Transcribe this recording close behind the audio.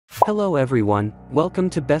Hello everyone, welcome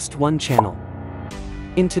to Best One channel.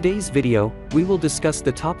 In today's video, we will discuss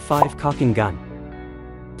the top 5 caulking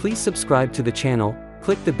gun. Please subscribe to the channel,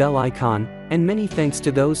 click the bell icon, and many thanks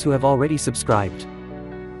to those who have already subscribed.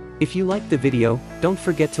 If you like the video, don't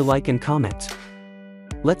forget to like and comment.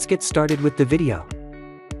 Let's get started with the video.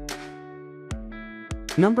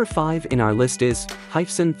 Number 5 in our list is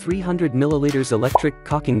Hypson 300ml Electric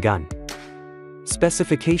Caulking Gun.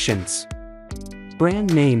 Specifications.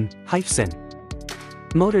 Brand name, Hypson.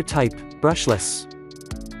 Motor type, brushless.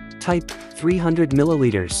 Type,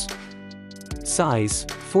 300ml. Size,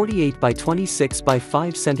 48 by 26 by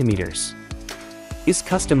 5 centimeters. Is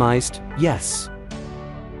customized, yes.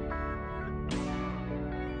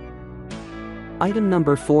 Item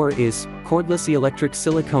number 4 is Cordless Eelectric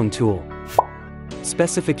silicone tool.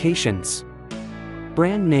 Specifications.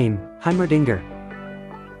 Brand name, Heimerdinger.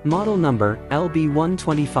 Model number,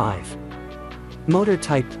 LB125. Motor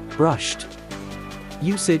type, brushed.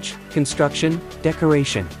 Usage, construction,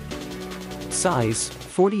 decoration. Size,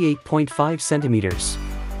 48.5 centimeters.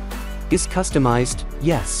 Is customized,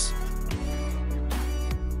 yes.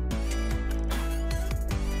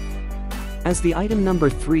 As the item number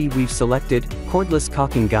 3 we've selected, Cordless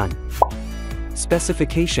Caulking Gun.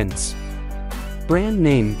 Specifications. Brand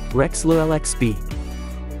name, Rexlo-LXB.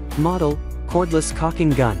 Model, Cordless Caulking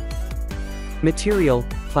Gun. Material,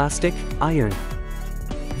 plastic, iron.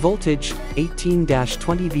 Voltage,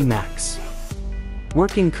 18-20V max.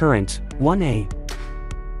 Working current, 1A.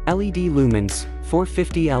 LED lumens,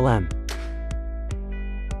 450 lm.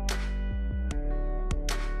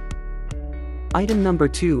 Item number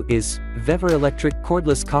 2 is Vever Electric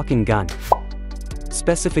Cordless Caulking Gun.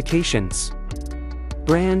 Specifications.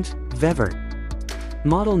 Brand, Vever.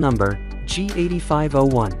 Model number,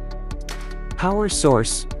 G8501. Power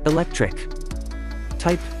source, electric.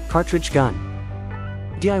 Type, cartridge gun.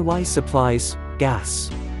 DIY supplies,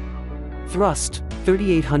 gas. Thrust,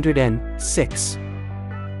 3800N, 6.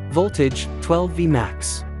 Voltage, 12V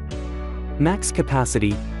max. Max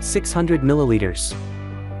capacity, 600 milliliters.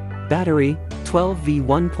 Battery, 12V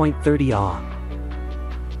 1.30 Ah.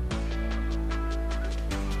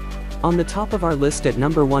 On the top of our list at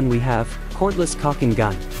number 1 we have Cordless Caulking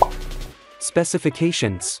Gun.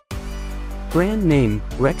 Specifications. Brand name,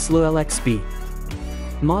 Rexlo-LXB.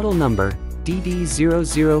 Model number,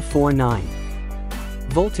 DD0049.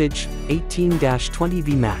 Voltage,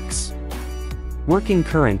 18-20V max. Working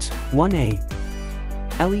current, 1A.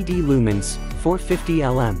 LED lumens, 450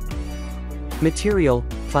 lm. Material,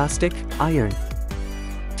 plastic, iron.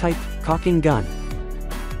 Type, caulking gun.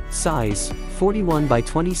 Size, 41 by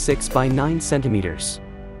 26 by 9 centimeters.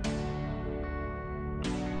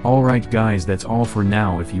 Alright guys, that's all for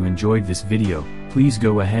now. If you enjoyed this video, please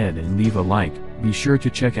go ahead and leave a like. Be sure to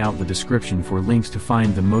check out the description for links to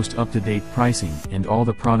find the most up-to-date pricing and all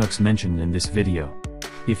the products mentioned in this video.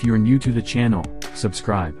 If you're new to the channel,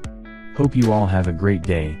 subscribe. Hope you all have a great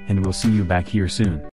day and we'll see you back here soon.